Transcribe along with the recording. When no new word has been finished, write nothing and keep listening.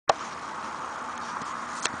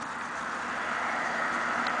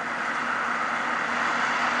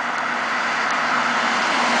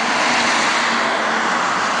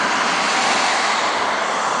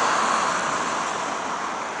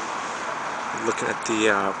Looking at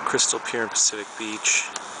the Crystal Pier in Pacific Beach,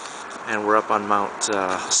 and we're up on Mount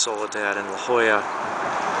Soledad in La Jolla.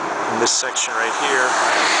 And this section right here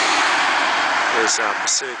is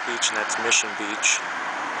Pacific Beach, and that's Mission Beach.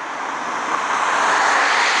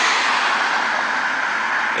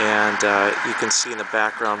 And you can see in the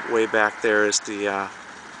background, way back there, is the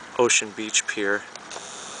Ocean Beach Pier.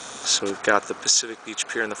 So we've got the Pacific Beach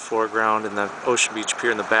Pier in the foreground and the Ocean Beach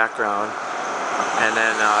Pier in the background. And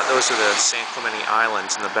then those are the San Clemente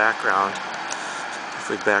Islands in the background. If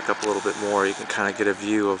we back up a little bit more, you can kind of get a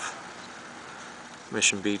view of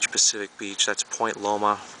Mission Beach, Pacific Beach. That's Point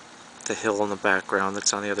Loma, the hill in the background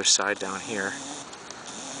that's on the other side down here.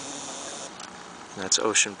 And that's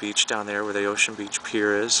Ocean Beach down there where the Ocean Beach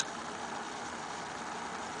Pier is.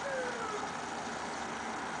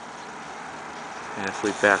 And if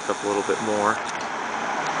we back up a little bit more,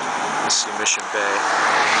 you see Mission Bay,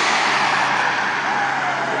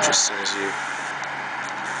 which as soon as you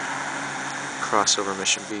cross over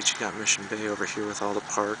Mission Beach, you got Mission Bay over here with all the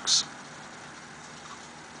parks,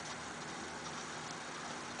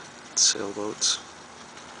 sailboats.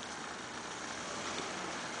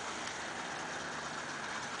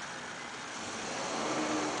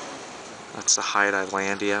 That's the Hyatt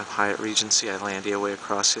Islandia, Hyatt Regency Islandia, way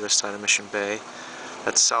across the other side of Mission Bay.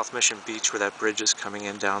 That's South Mission Beach, where that bridge is coming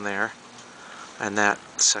in down there. And that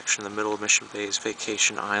section in the middle of Mission Bay is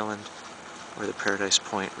Vacation Island, where the Paradise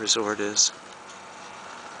Point Resort is.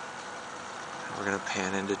 And we're going to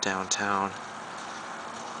pan into downtown.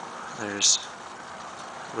 There's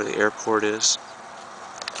where the airport is.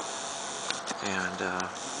 And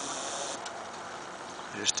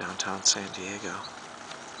there's downtown San Diego.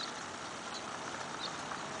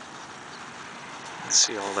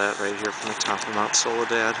 See all that right here from the top of Mount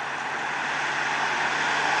Soledad.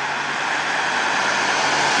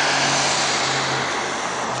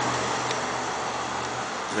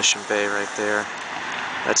 Mission Bay right there.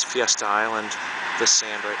 That's Fiesta Island, the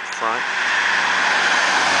sand right in front.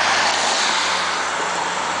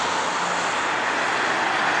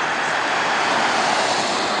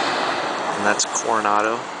 And that's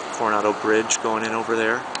Coronado Bridge going in over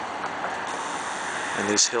there. And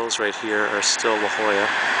these hills right here are still La Jolla.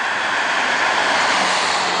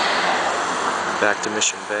 Back to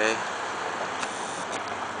Mission Bay.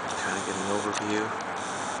 Kind of get an overview.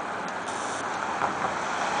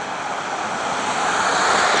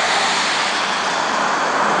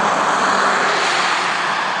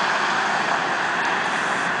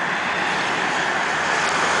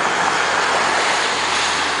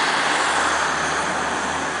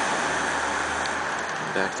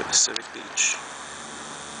 And back to Pacific Beach,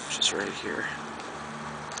 which is right here.